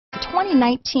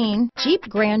2019 Jeep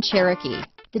Grand Cherokee.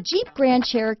 The Jeep Grand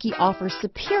Cherokee offers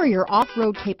superior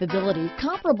off-road capability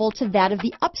comparable to that of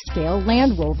the upscale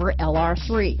Land Rover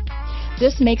LR3.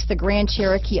 This makes the Grand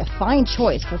Cherokee a fine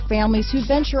choice for families who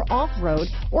venture off-road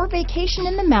or vacation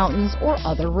in the mountains or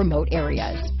other remote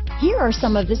areas. Here are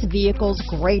some of this vehicle's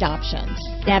great options: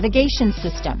 navigation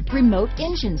system, remote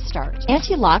engine start,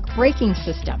 anti-lock braking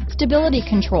system, stability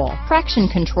control, traction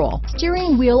control,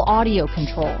 steering wheel audio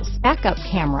controls, backup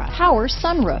camera, power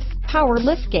sunroof, power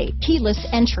liftgate, keyless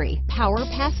entry, power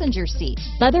passenger seat,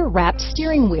 leather-wrapped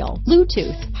steering wheel,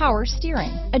 Bluetooth, power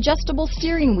steering, adjustable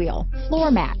steering wheel,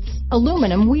 floor mats,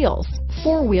 aluminum wheels,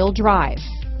 four-wheel drive,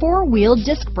 four-wheel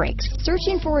disc brakes.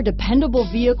 Searching for a dependable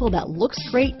vehicle that looks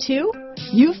great too?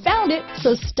 You found it,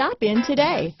 so stop in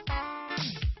today.